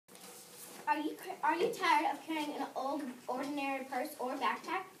Are you tired of carrying an old, ordinary purse or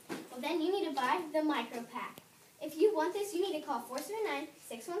backpack? Well, then you need to buy the Micro Pack. If you want this, you need to call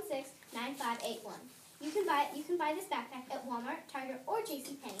 479-616-9581. You can buy this backpack at Walmart, Target, or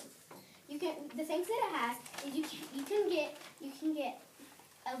JCPenney. The things that it has is you can get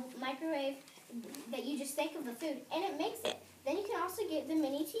a microwave that you just think of the food, and it makes it. Then you can also get the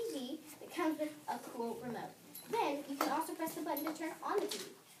mini TV that comes with a cool remote. Then you can also press the button to turn on the TV.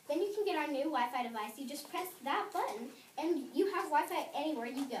 Then you can get our new Wi-Fi device. You just press that button, and you have Wi-Fi anywhere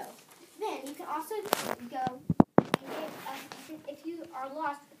you go. Then you can also go and if you are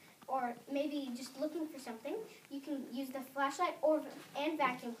lost or maybe just looking for something, you can use the flashlight and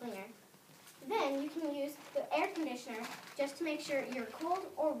vacuum cleaner. Then you can use the air conditioner just to make sure you're cold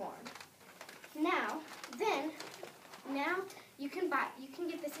or warm. Now you can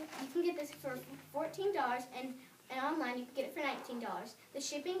get this for $14 and online you can get it for $19. The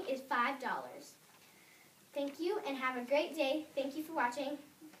shipping is $5. Thank you and have a great day. Thank you for watching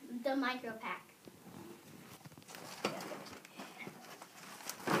the Micro Pack.